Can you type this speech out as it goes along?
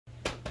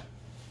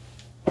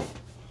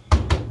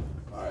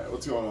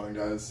What's going on,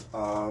 guys?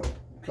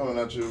 Coming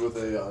at you with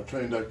a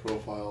train deck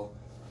profile.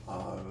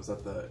 I was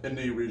at the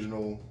Indy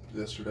Regional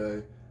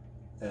yesterday,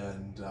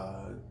 and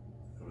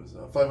it was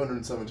a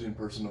 517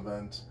 person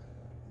event.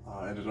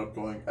 I ended up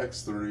going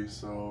X3,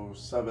 so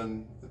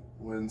 7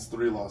 wins,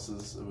 3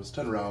 losses. It was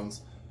 10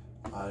 rounds.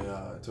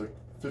 I took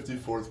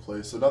 54th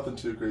place, so nothing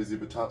too crazy,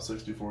 but top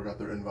 64 got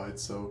their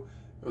invites, so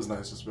it was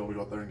nice just to be able to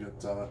go out there and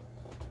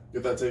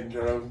get that taken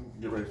care of,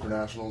 get ready for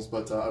nationals.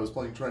 But I was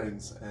playing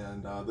trains,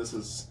 and this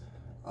is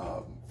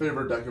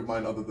favorite deck of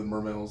mine other than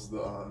Mermails,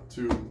 the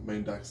 2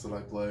 main decks that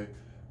I play.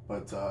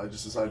 But I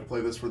just decided to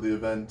play this for the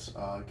event,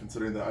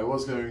 considering that I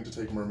was going to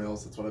take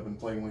Mermails. That's what I've been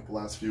playing like the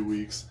last few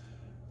weeks.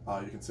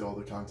 You can see all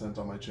the content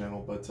on my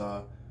channel, but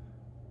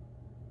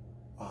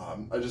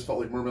I just felt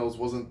like Mermails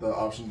wasn't the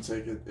option to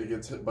take. It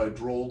gets hit by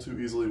Droll too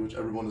easily, which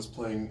everyone is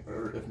playing,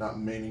 or if not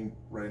maining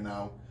right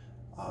now.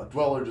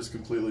 Dweller just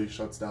completely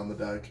shuts down the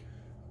deck.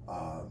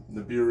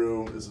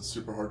 Nibiru is a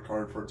super hard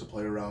card for it to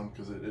play around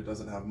because it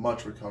doesn't have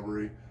much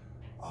recovery.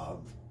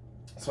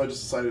 So I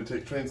just decided to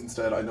take trains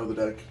instead. I know the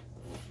deck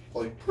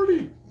like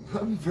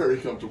I'm very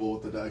comfortable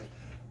with the deck.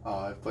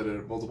 I've played it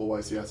at multiple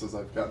YCSs.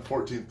 I've gotten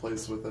 14th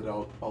place with it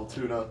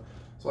Altoona,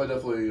 so I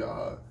definitely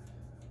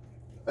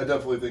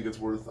think it's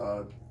worth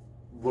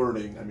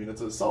learning. I mean,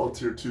 it's a solid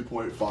tier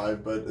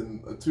 2.5, but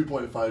in a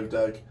 2.5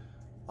 deck,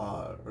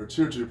 or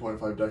tier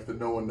 2.5 deck that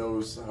no one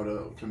knows how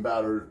to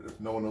combat, or if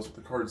no one knows what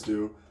the cards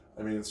do,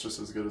 I mean, it's just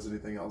as good as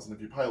anything else. And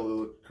if you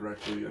pilot it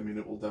correctly, I mean,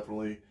 it will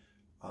definitely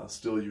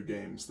steal you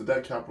games. The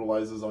deck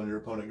capitalizes on your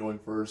opponent going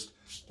first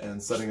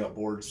and setting up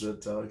boards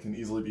that can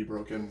easily be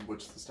broken,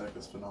 which this deck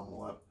is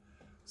phenomenal at.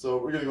 So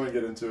we're going to go and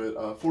get into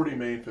it. 40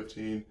 main,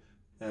 15,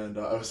 and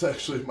I was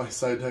actually, my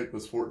side deck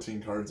was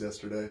 14 cards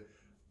yesterday.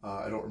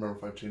 I don't remember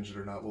if I've changed it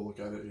or not. We'll look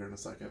at it here in a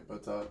second.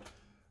 But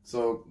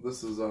so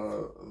this is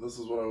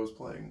what I was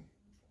playing.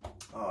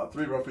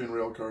 3 Ruffian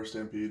Railcar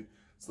Stampede.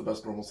 It's the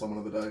best normal summon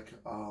of the deck.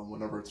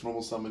 Whenever it's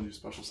normal summon, you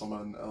special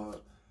summon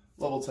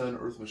level 10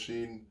 Earth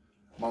Machine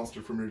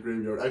monster from your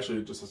graveyard. Actually,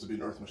 it just has to be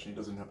an Earth Machine. It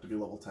doesn't have to be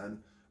level 10.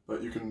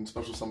 But you can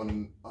special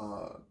summon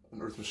an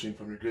Earth Machine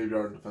from your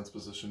graveyard. Defense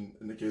position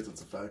indicates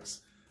its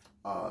effects.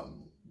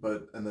 And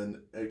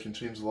then it can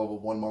change the level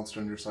of one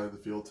monster on your side of the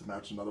field to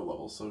match another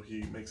level. So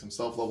he makes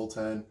himself level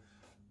 10,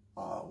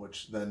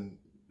 which then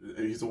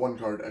he's a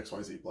 1-card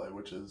XYZ play,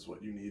 which is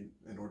what you need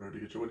in order to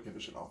get your win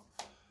condition off.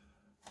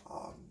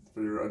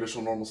 For your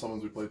additional normal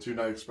summons, we play 2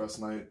 Night Express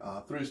Knight.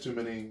 3 is too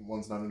many,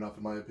 1's not enough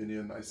in my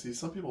opinion. I see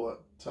some people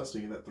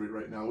testing it at 3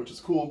 right now, which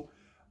is cool.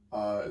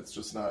 It's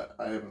just not,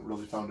 I haven't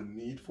really found a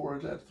need for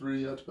it at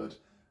 3 yet, but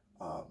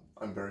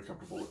I'm very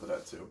comfortable with it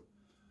at 2.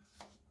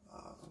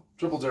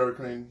 Triple Terror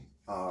Crane.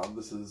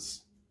 This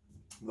is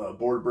the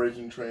board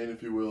breaking train,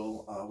 if you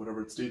will.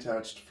 Whenever it's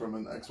detached from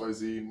an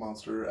XYZ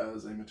monster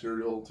as a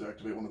material to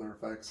activate one of their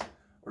effects,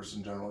 or just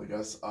in general, I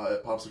guess,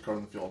 it pops a card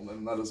on the field,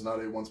 and that is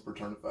not a once per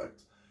turn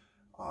effect.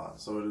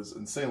 So it is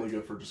insanely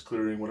good for just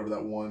clearing whatever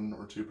that 1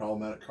 or 2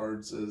 problematic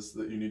cards is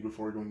that you need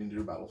before going into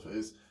your battle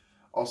phase.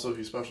 Also,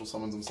 he special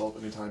summons himself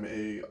anytime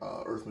a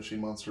Earth Machine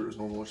monster is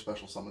normal or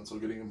special summoned, so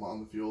getting him on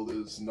the field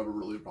is never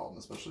really a problem,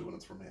 especially when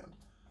it's from hand.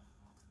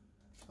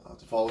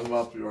 To follow him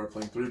up, you are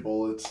playing 3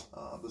 Bullets.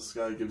 This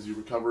guy gives you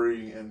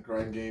recovery and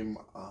grind game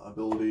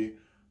ability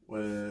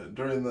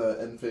during the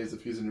end phase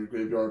if he's in your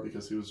graveyard,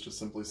 because he was just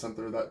simply sent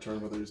there that turn,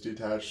 whether he's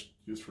detached,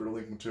 used for a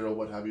link material,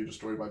 what have you,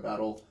 destroyed by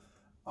battle.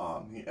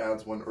 He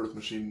adds 1 Earth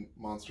Machine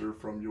monster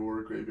from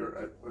your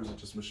graveyard, or is it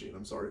just machine?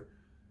 I'm sorry.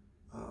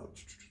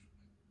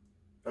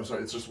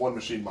 It's just 1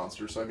 machine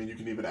monster, so I mean, you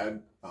can even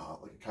add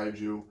like a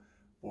Kaiju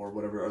or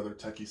whatever other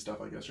techie stuff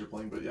I guess you're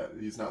playing, but yeah,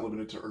 he's not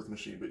limited to Earth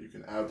Machine, but you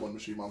can add 1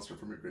 machine monster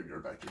from your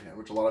graveyard back to your hand,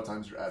 which a lot of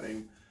times you're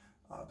adding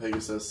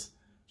Pegasus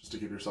just to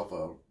give yourself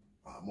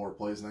more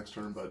plays next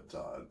turn, but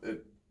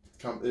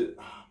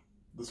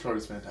this card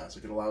is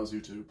fantastic. It allows you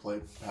to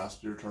play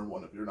past your turn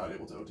 1 if you're not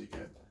able to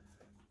OTK.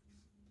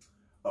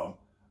 Oh,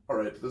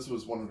 alright, this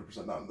was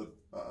 100% not in the,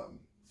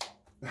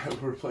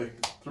 we're playing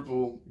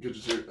triple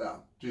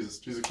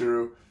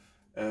Jizukiru,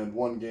 and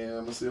 1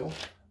 Gamma Seal.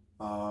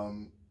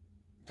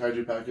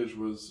 Kaiju package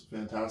was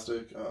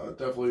fantastic.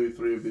 Definitely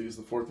 3 of these.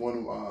 The 4th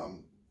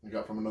one I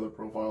got from another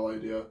profile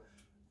idea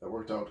that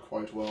worked out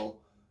quite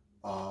well.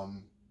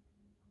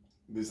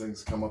 These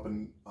things come up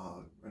and,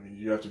 I mean,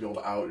 you have to be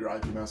able to out your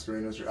IP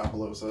Masqueranas, your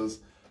Appalosas,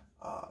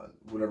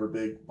 whatever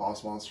big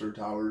boss monster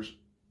towers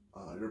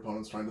your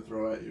opponent's trying to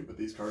throw at you, but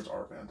these cards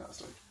are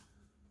fantastic.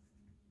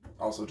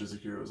 Also,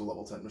 Jizukiru is a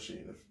level 10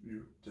 machine, if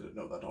you didn't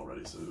know that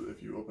already, so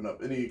if you open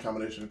up any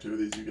combination of 2 of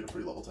these, you get a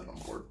free level 10 on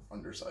board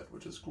on your side,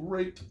 which is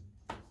great.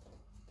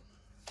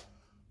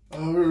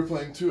 We were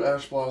playing 2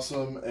 Ash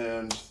Blossom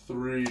and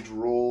 3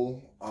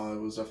 Droll. I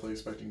was definitely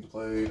expecting to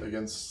play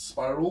against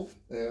Spiral,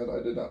 and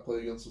I did not play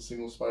against a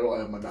single Spiral. I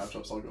have my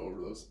matchups, I'll go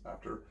over those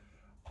after.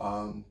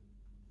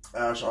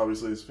 Ash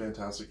obviously is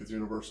fantastic, it's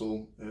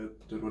universal,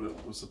 it did what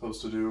it was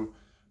supposed to do.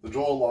 The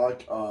Droll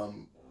lock,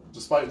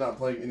 despite not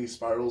playing any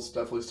Spirals,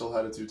 definitely still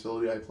had its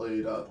utility. I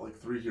played like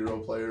 3 hero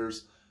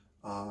players,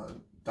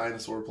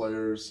 dinosaur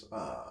players,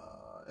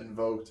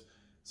 Invoked,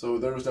 So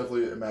there was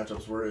definitely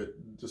matchups where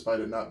it,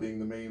 despite it not being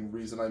the main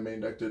reason I main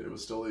decked it, it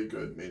was still a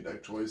good main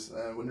deck choice.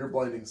 And when you're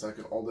blinding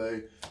second all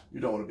day, you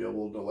don't want to be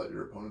able to let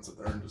your opponent sit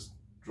there and just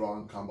draw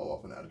and combo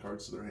off and add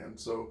cards to their hand.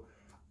 So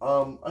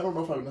I don't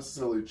know if I would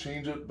necessarily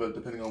change it, but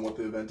depending on what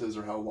the event is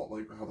or how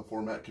the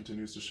format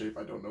continues to shape,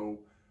 I don't know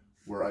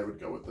where I would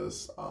go with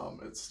this.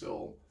 It's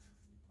still,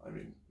 I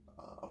mean,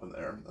 up in the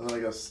air. And then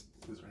I guess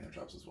these are hand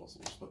traps as well, so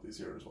we'll just put these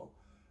here as well.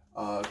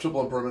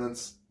 Triple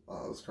Impermanence.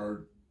 This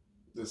card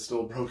is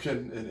still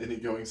broken in any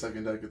going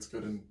second deck. It's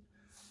good in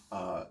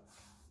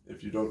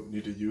if you don't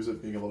need to use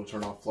it, being able to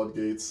turn off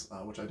floodgates,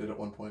 which I did at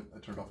one point. I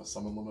turned off a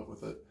summon limit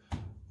with it.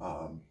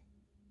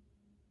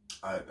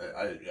 I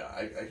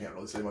can't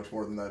really say much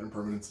more than that.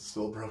 Impermanence is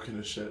still broken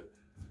as shit.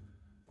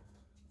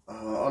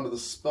 Onto the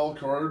spell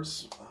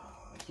cards.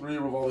 3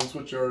 Revolving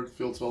Switchyard.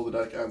 Field spell the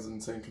deck adds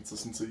insane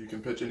consistency. You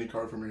can pitch any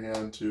card from your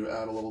hand to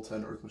add a level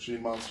 10 Earth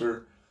Machine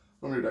monster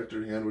from your deck to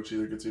your hand, which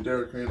either gets you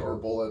Derek Crane or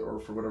Bullet, or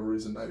for whatever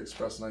reason, Night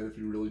Express Knight if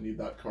you really need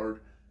that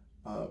card.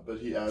 But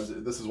he adds,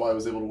 this is why I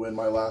was able to win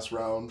my last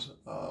round.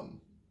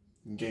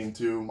 In game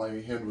 2, my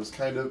hand was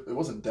kind of, it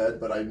wasn't dead,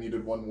 but I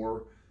needed one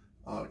more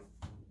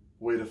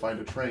way to find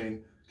a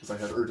train, because I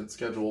had urgent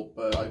schedule,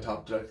 but I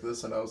top decked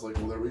this, and I was like,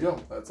 well, there we go.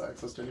 That's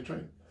access to any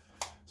train.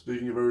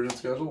 Speaking of urgent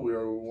schedule, we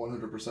are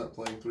 100%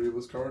 playing 3 of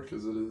this card,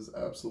 because it is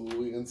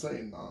absolutely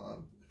insane.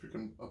 If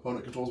your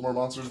opponent controls more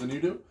monsters than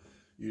you do,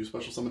 you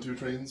special summon 2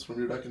 trains from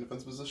your deck in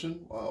defense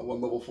position,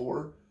 1 level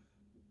 4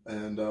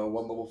 and 1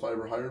 level 5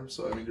 or higher.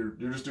 So I mean,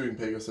 you're just doing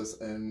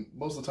Pegasus, and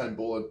most of the time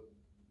Bullet,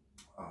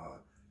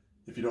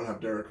 if you don't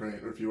have Derek Crane,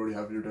 or if you already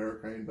have your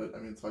Derek Crane, but I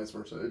mean it's vice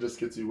versa. It just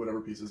gets you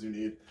whatever pieces you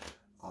need,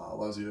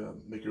 allows you to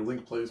make your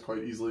link plays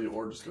quite easily,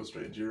 or just go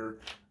straight into your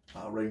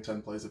rank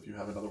 10 plays if you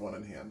have another one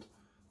in hand.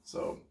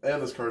 So,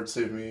 and this card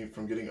saved me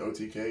from getting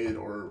OTK'd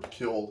or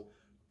killed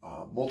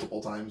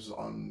multiple times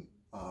on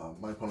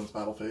my opponent's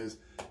battle phase.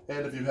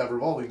 And if you have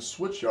Revolving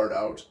Switchyard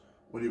out,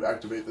 when you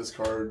activate this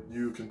card,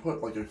 you can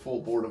put like a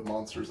full board of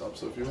monsters up.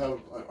 So if you have,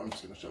 I'm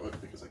just going to show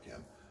it because I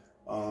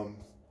can.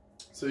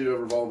 So you have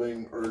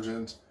Revolving,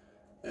 Urgent,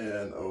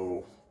 and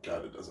oh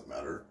god, it doesn't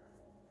matter.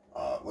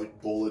 Like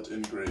Bullet,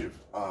 Engrave.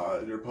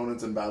 Your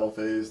opponent's in battle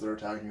phase, they're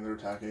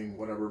attacking,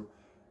 whatever.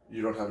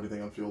 You don't have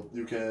anything on field.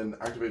 You can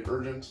activate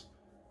Urgent,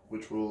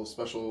 which will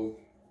special.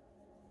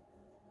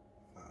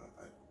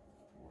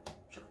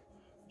 Sure,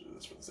 do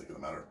this for the sake of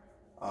the matter.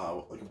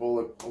 Like a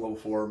Bullet, a level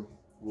 4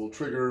 will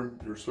trigger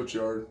your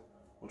Switchyard,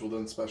 which will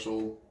then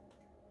special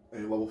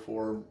a level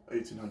 4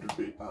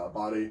 1800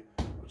 body,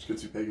 which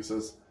gets you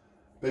Pegasus.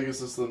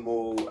 Pegasus then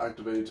will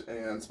activate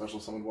and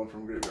special summon 1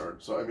 from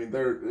graveyard. So I mean,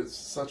 it's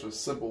such a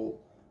simple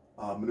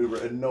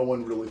maneuver, and no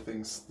one really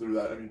thinks through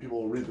that. I mean,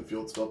 people will read the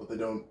field spell, but they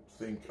don't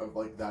think of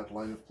like that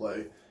line of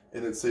play,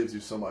 and it saves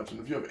you so much. And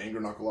if you have Anger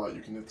Knuckle out,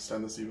 you can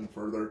extend this even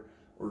further,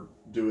 or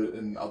do it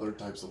in other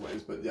types of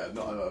ways. But yeah,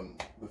 no,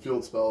 the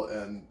field spell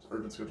and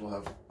urgent schedule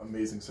have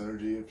amazing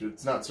synergy. If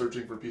it's not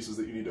searching for pieces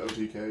that you need to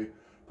OTK,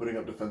 putting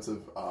up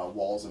defensive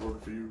walls in order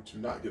for you to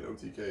not get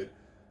OTK'd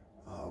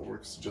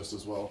works just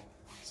as well.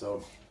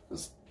 So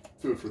just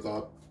food for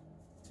thought.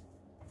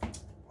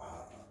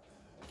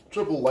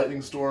 Triple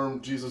Lightning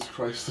Storm. Jesus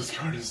Christ, this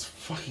card is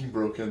fucking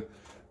broken.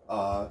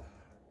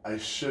 I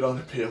shit on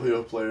a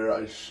Paleo player.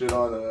 I shit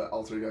on an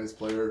Altergeist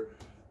player.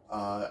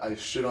 I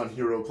shit on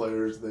hero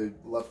players. They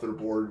left their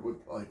board with,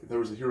 like, there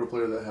was a hero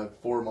player that had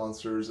 4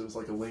 monsters. It was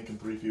like a Link and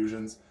 3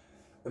 fusions,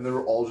 and they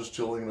were all just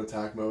chilling in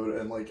attack mode.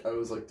 And like, I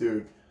was like,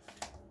 dude,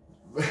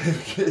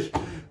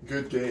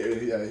 good game.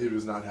 Yeah, he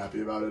was not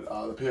happy about it.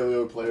 The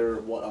Paleo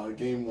player,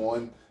 game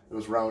 1, it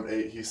was round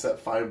 8. He set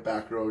 5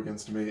 back row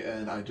against me,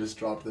 and I just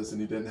dropped this,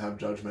 and he didn't have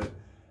Judgment.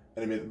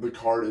 And I mean, the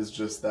card is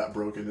just that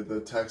broken. The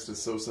text is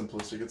so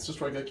simplistic. It's just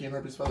Raigeki and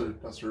Harpy's Feather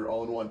Duster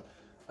all in one.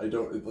 I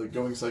don't, like,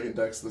 going second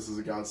decks, this is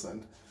a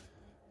godsend.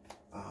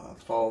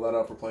 To follow that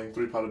up, we're playing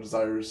 3 Pot of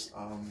Desires.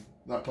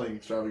 Not playing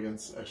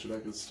Extravagance. Extra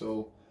deck is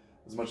still,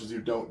 as much as you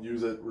don't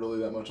use it really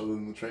that much other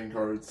than the train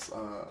cards,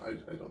 I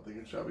don't think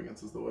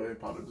Extravagance is the way.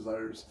 Pot of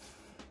Desires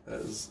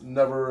has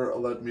never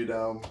let me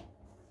down.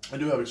 I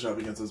do have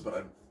Extravagances, but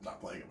I'm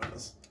not playing them in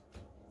this.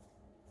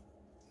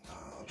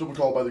 Triple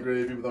Call by the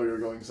Grave, even though you're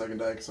going second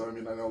deck. So, I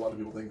mean, I know a lot of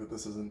people think that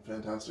this isn't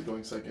fantastic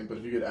going second, but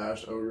if you get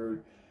Ash, Ogre,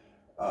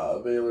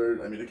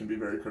 Valor, I mean, it can be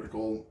very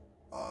critical.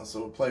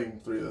 So playing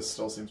 3 of this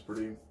still seems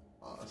pretty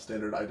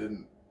standard. I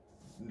didn't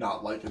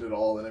not like it at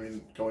all, and I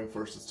mean, going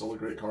first is still a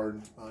great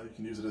card. You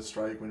can use it as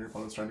strike when your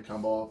opponent's trying to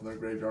combo off in their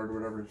graveyard or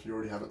whatever if you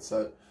already have it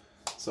set.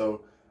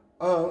 So,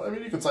 I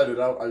mean, you can side it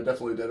out. I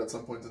definitely did at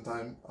some points in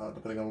time,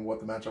 depending on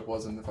what the matchup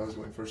was and if I was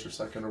going first or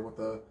second or what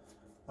the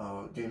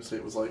game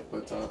state was like.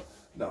 But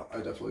no, I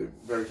definitely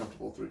very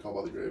comfortable with 3 Call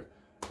by the Grave.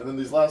 And then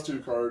these last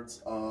 2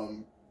 cards,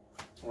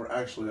 or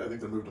actually, I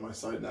think they're moved to my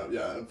side now.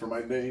 Yeah, and for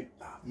my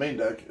main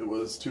deck, it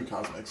was 2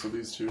 Cosmics, so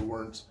these 2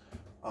 weren't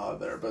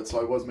there. But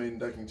so I was main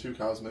decking 2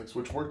 Cosmics,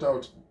 which worked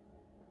out.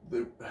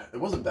 It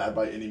wasn't bad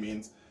by any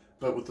means,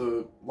 but with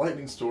the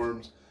Lightning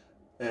Storms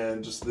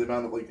and just the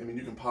amount of, like, I mean,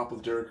 you can pop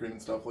with Derek Green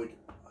and stuff, like,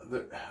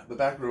 the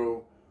back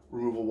row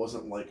removal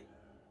wasn't, like,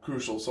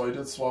 crucial. So I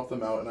did swap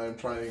them out, and I'm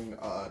trying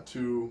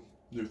 2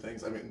 new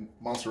things. I mean,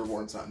 Monster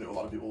Reborn's not new. A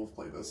lot of people have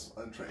played this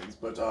on trains,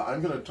 but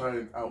I'm gonna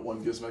try out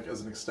one Gizmek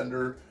as an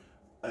extender,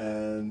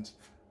 and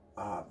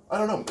I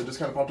don't know. It just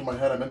kind of popped in my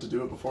head. I meant to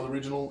do it before the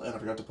regional, and I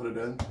forgot to put it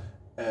in,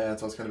 and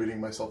so I was kind of beating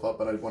myself up.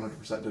 But I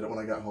 100% did it when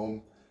I got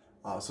home,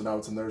 so now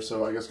it's in there.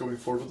 So I guess going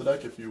forward with the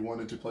deck, if you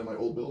wanted to play my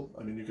old build,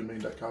 I mean, you can main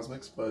deck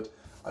Cosmics, but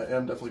I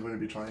am definitely going to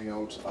be trying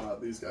out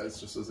these guys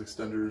just as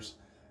extenders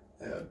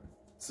and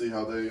see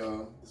how they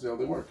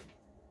work.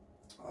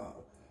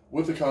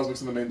 With the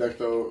Cosmics in the main deck,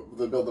 though,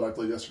 the build that I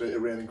played yesterday, it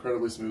ran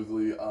incredibly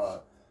smoothly.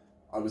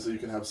 Obviously, you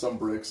can have some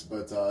bricks,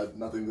 but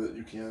nothing that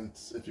you can't,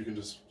 if you can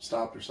just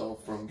stop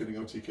yourself from getting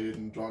OTK'd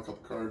and draw a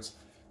couple cards,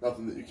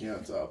 nothing that you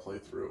can't play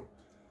through.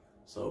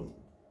 So,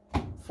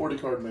 40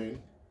 card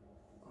main.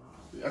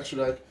 The extra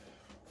deck,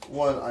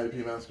 1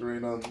 IP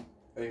Masquerade on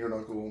Anger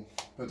Knuckle,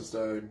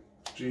 Pentastag,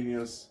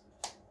 Genius,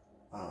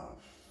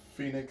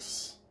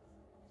 Phoenix,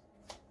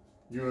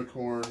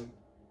 Unicorn,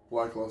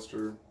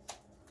 Blackluster,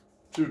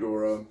 2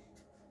 Dora,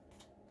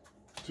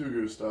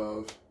 2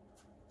 Gustav,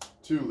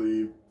 2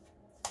 Lee,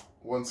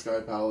 1 Sky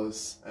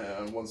Palace,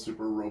 and 1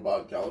 Super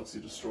Robot Galaxy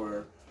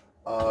Destroyer.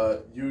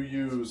 You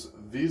use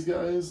these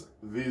guys,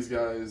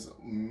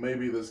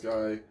 maybe this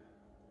guy.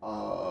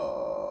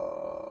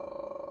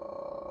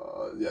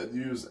 Yeah,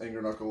 use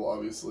Anger Knuckle,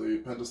 obviously.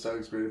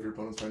 Pentastag's great if your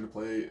opponent's trying to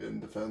play in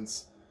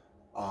defense.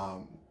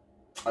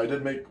 I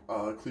did make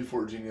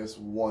Cleafort Genius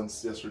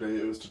once yesterday.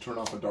 It was to turn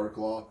off a Dark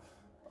Law,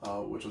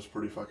 which was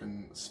pretty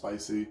fucking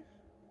spicy.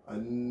 I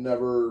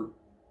never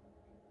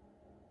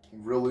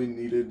really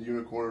needed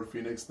Unicorn or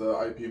Phoenix. The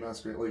IP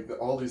Masquerade, like,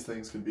 all these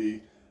things could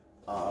be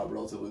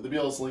relatively... The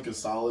BLS Link is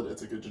solid.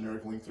 It's a good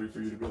generic Link 3 for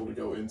you to be able to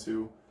go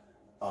into.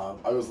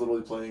 I was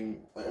literally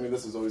playing... I mean,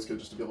 this is always good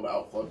just to be able to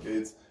out-flood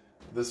gates.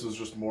 This was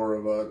just more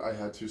of a... I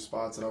had 2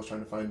 spots, and I was trying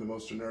to find the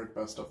most generic,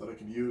 best stuff that I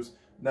could use.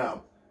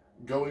 Now,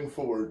 going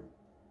forward,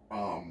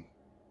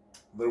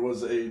 there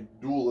was a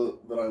duel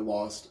that I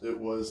lost. It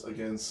was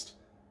against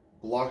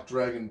Block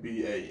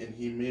B.A, and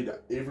he made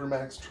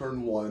Avermax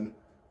turn 1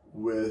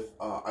 with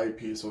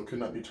IP, so it could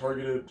not be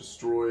targeted,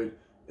 destroyed.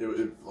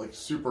 It like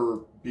super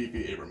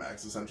beefy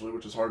Avermax, essentially,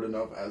 which is hard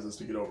enough as is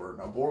to get over.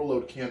 Now,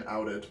 Borreload can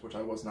out it, which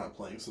I was not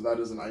playing, so that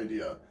is an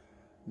idea.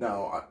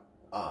 Now,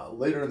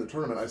 later in the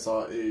tournament, I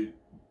saw a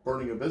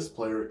Burning Abyss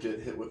player get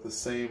hit with the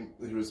same...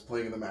 He was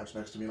playing in the match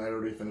next to me, and I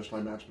already finished my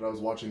match, but I was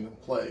watching them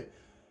play.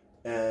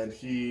 And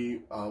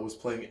he was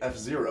playing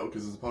F-Zero,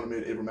 because his opponent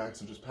made Avermax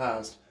and just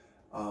passed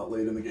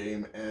late in the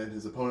game, and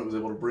his opponent was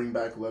able to bring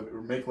back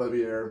make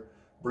Leviair,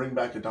 bring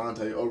back a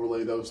Dante,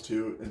 overlay those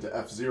 2 into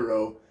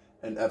F-Zero,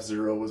 and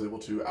F-Zero was able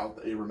to out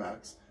the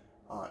Avermax.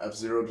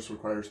 F-Zero just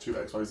requires 2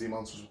 XYZ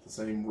monsters with the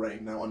same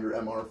rank. Now, under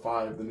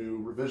MR5, the new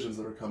revisions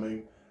that are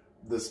coming,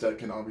 this deck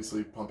can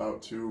obviously pump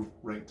out 2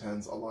 rank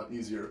 10s a lot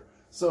easier.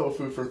 So,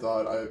 food for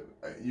thought,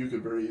 you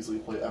could very easily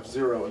play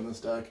F-Zero in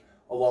this deck,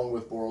 along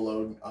with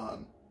Borreload,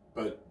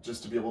 but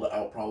just to be able to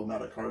out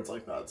problematic cards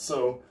like that.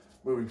 So,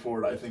 moving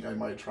forward, I think I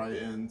might try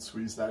and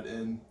squeeze that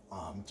in,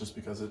 just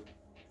because it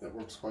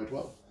works quite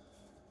well.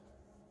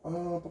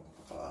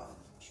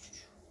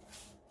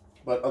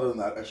 But other than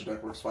that, extra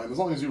deck works fine. As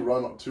long as you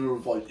run 2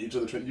 of like each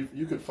of the trains,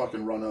 you could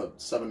fucking run a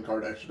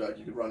 7-card extra deck.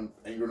 You could run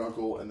Anger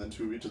Knuckle and then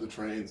 2 of each of the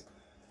trains,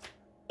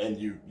 and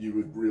you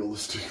would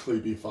realistically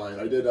be fine.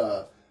 I did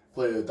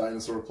play a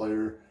dinosaur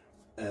player,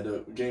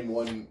 and game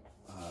 1,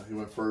 he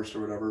went first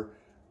or whatever,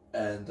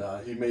 and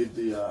he made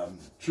the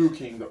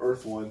True-King, the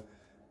Earth one,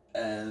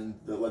 and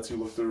that lets you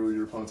look through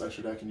your opponent's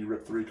extra deck and you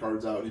rip 3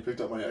 cards out, and he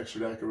picked up my extra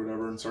deck or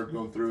whatever and started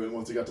going through it, and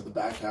once he got to the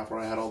back half where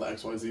I had all the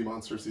XYZ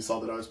monsters, he saw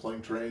that I was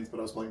playing trains, but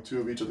I was playing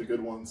 2 of each of the good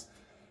ones,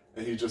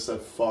 and he just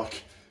said fuck,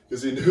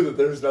 because he knew that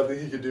there was nothing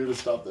he could do to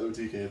stop the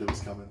OTK that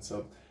was coming.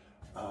 So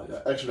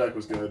yeah, extra deck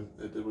was good.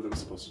 It did what it was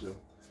supposed to do.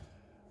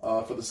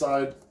 For the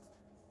side,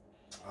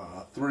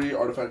 3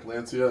 Artifact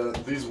Lancia.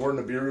 These were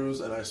Nibiru's,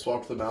 and I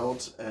swapped them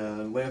out,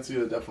 and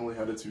Lancia definitely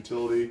had its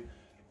utility. It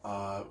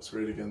was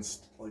great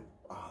against like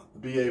the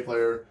BA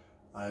player.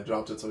 I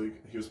dropped it so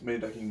he was main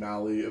decking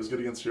Mali. It was good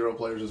against hero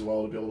players as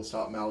well to be able to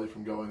stop Mali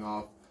from going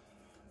off.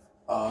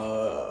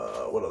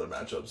 What other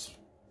matchups?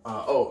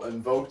 Oh,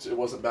 Invoked, it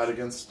wasn't bad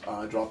against.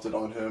 I dropped it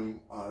on him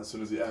as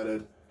soon as he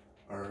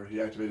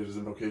activated his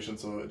invocation,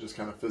 so it just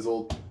kind of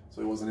fizzled,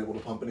 so he wasn't able to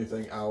pump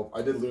anything out.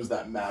 I did lose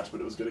that match,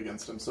 but it was good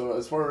against him. So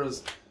as far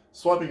as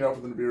swapping it out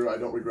for the Nibiru, I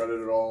don't regret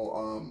it at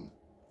all.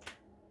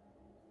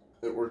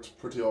 It worked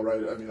pretty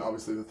alright. I mean,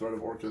 obviously the threat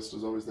of Orchist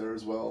is always there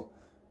as well,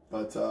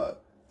 but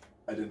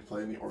I didn't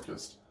play any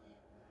Orchist.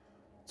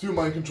 2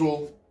 Mind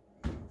Control,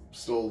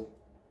 still,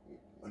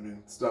 I mean,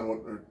 it's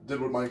done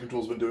did what Mind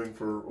Control's been doing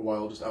for a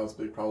while, just outs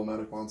big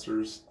problematic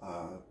monsters,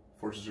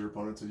 forces your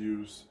opponent to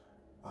use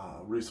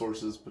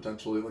resources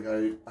potentially. Like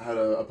I had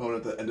an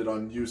opponent that ended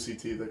on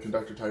UCT, the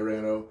Conductor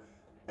Tyranno,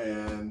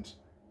 and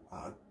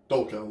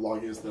Dolka.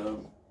 Logi is the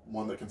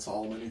one that can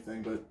solve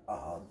anything, but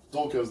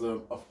Dolka is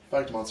the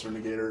effect monster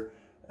negator,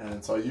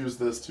 and so I used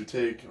this to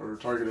take or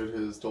targeted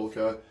his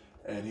Dolka,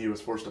 and he was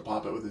forced to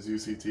pop it with his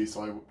UCT,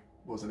 so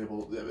wasn't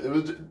able. It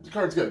was the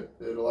card's good.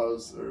 It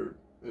allows or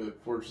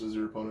it forces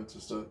your opponent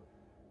just to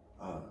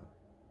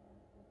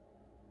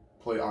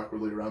play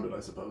awkwardly around it, I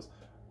suppose.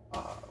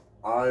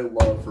 I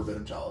love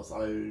Forbidden Chalice.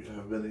 I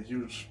have been a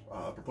huge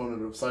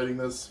proponent of citing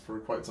this for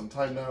quite some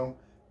time now.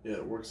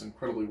 It works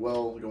incredibly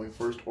well, going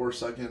first or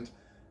second.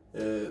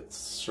 It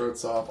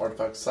starts off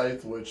Artifact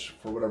Scythe, which,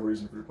 for whatever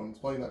reason, if your opponent's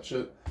playing that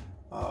shit,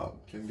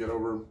 can get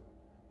over,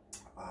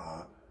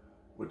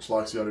 which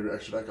locks you out of your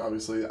extra deck,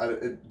 obviously.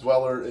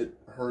 Dweller, it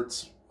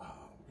hurts.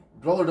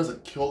 Dweller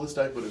doesn't kill this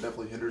deck, but it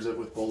definitely hinders it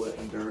with Bullet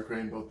and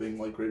Barricrane, both being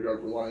like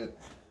graveyard-reliant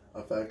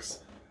effects.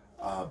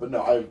 But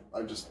no,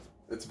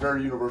 it's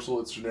very universal,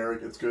 it's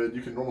generic, it's good.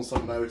 You can normal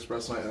summon Night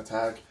Express Knight and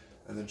attack,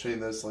 and then chain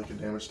this like a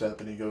damage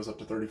step, and he goes up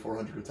to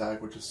 3,400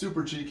 attack, which is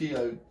super cheeky.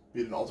 I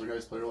beat an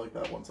Altergeist player like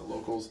that once at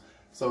locals,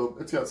 so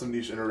it's got some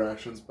niche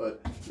interactions,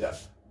 but yeah,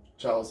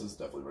 Chalice is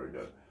definitely very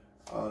good.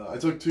 I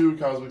took 2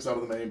 Cosmics out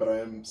of the main, but I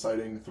am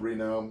citing 3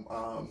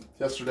 now.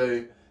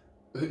 Yesterday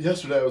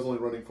I was only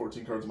running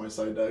 14 cards in my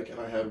side deck, and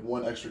I had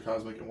 1 extra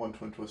Cosmic and 1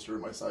 Twin Twister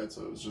in my side,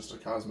 so it was just a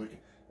Cosmic,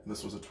 and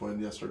this was a Twin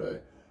yesterday.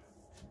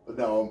 But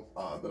now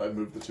that I've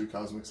moved the 2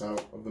 Cosmics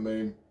out of the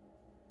main,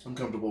 I'm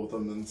comfortable with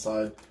them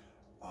inside.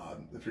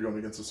 If you're going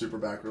against a super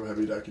back row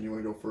heavy deck and you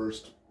want to go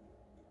first,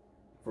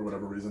 for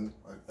whatever reason,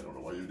 I don't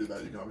know why you do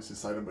that. You can obviously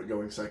side them, but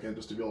going second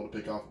just to be able to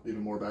pick off even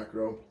more back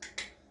row,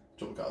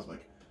 triple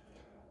Cosmic.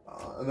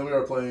 And then we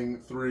are playing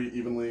 3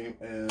 evenly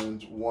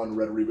and 1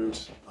 red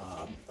reboot.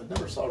 I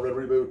never saw red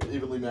reboot.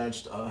 Evenly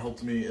matched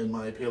helped me in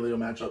my Paleo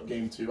matchup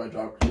game 2. I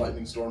dropped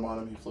Lightning Storm on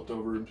him. He flipped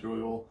over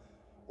Imperial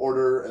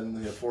Order, and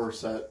he had 4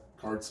 set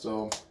cards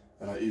still,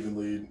 and I even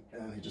lead,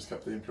 and he just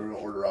kept the Imperial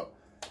Order up,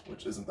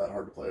 which isn't that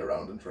hard to play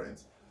around in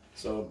trains.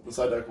 So the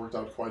side deck worked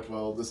out quite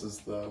well. This is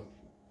the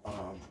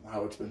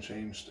how it's been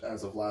changed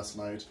as of last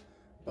night,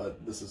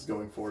 but this is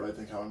going forward, I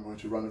think, how I'm going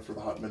to run it for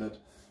the hot minute,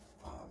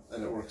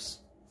 and it works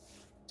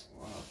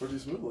pretty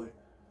smoothly.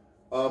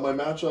 My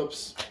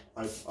matchups,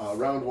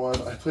 round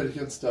 1, I played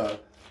against, I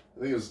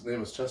think his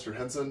name was Chester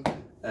Henson,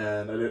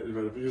 and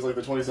he was like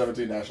the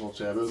 2017 national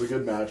champ. It was a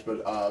good match, but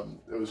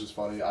it was just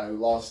funny. I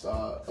lost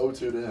 0-2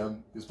 to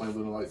him. He was playing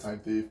Luna Light Time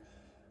Thief.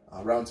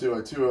 Round 2, I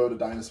 2-0'd a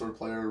Dinosaur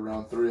player.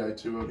 Round 3, I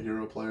 2-0'd a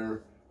Hero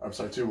player. I'm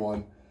sorry,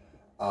 2-1.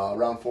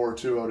 Round 4,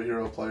 2-0'd a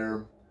Hero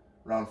player.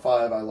 Round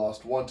 5, I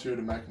lost 1-2 to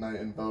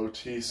Mekk-Invoked.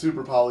 He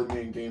super polyed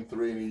me in game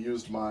 3, and he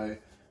used my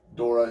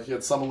Dora. He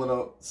had summon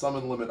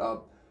limit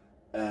up,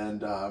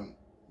 and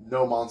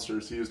no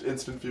monsters. He used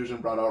Instant Fusion,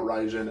 brought out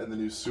Raijin, and then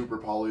used Super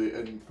Poly,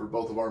 and for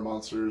both of our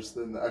monsters,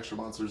 then the extra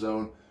monster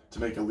zone to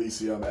make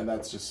Elysium, and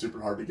that's just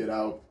super hard to get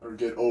out, or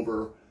get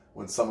over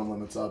when summon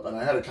limits up. And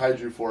I had a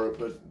Kaiju for it,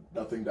 but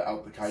nothing to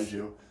out the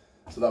Kaiju,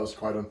 so that was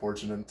quite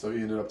unfortunate, so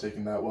he ended up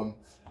taking that one.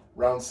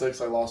 Round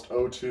 6, I lost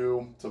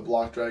 0-2 to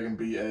Block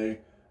B.A.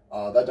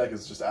 That deck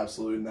is just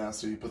absolutely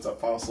nasty. He puts up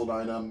Fossil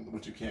Dynam,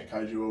 which you can't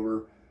Kaiju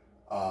over.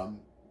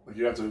 Like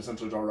you have to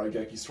essentially draw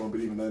Raigeki Storm, but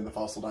even then the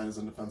Fossil Dynam is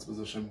in defense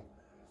position.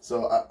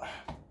 So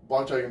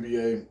Block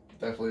B.A.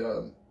 definitely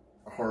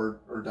a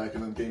harder deck,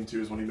 and then game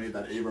 2 is when he made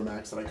that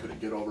Abramax that I couldn't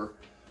get over.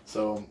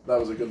 So that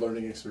was a good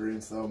learning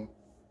experience though.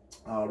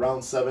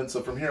 Round 7,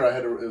 so from here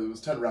it was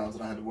 10 rounds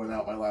and I had to win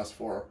out my last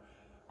 4.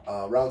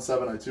 Round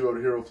 7, I 2-0'd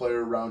a Hero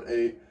player. Round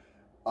 8,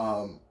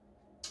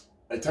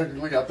 I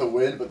technically got the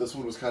win, but this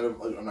one was kind of,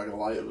 I'm not gonna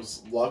lie, it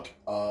was luck.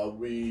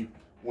 We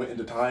went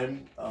into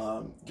time.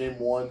 Game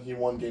 1, he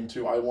won. Game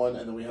 2, I won,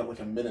 and then we had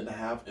like a minute and a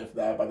half, if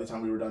that, by the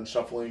time we were done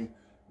shuffling,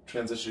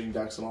 transitioning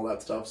decks and all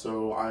that stuff.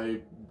 So I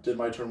did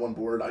my turn 1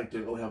 board. I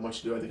didn't really have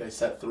much to do. I think I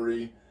set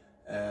 3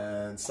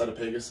 and set a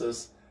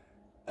Pegasus,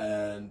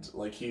 and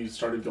like he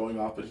started going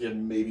off, but he had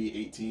maybe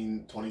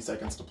 18-20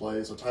 seconds to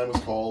play, so time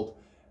was called.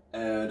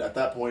 And at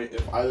that point,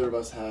 if either of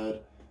us had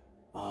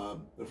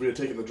if we had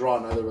taken the draw,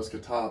 neither of us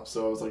could top.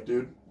 So I was like,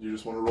 dude, you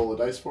just want to roll a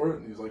dice for it?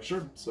 And he's like,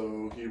 sure.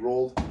 So he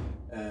rolled,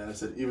 and I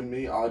said, even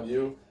me, odd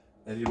you,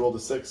 and he rolled a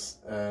 6,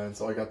 and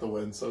so I got the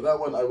win. So that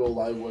one, I won't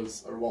lie,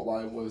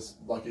 was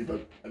lucky,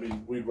 but I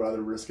mean, we'd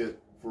rather risk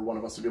it for one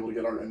of us to be able to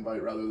get our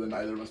invite rather than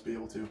either of us be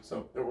able to.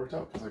 So it worked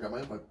out because I got my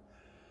invite.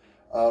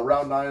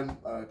 Round 9,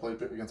 I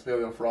played against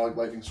Paleo Frog.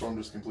 Lightning Storm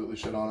just completely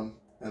shit on him.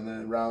 And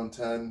then round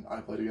 10, I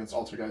played against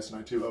Altergeist, and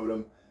I 2-0'd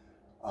him,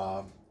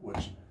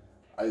 which,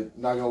 I'm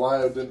not gonna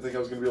lie, I didn't think I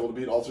was gonna be able to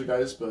beat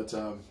Altergeist, but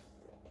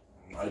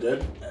I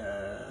did,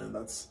 and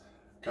that's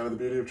kind of the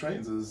beauty of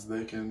trains, is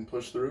they can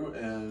push through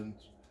and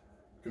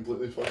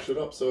completely fuck shit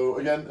up. So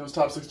again, it was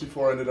top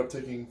 64. I ended up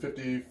taking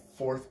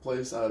 54th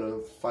place out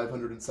of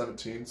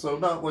 517, so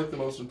not like the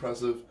most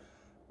impressive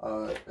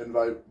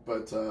invite,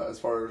 but as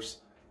far as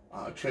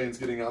trains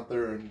getting out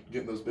there and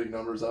getting those big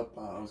numbers up,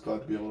 I was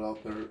glad to be able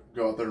to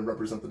go out there and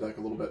represent the deck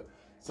a little bit.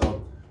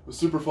 So it was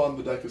super fun.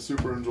 The deck is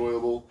super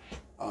enjoyable.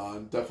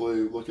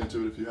 Definitely look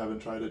into it if you haven't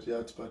tried it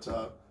yet. But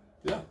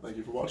yeah, thank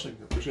you for watching.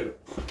 I appreciate it.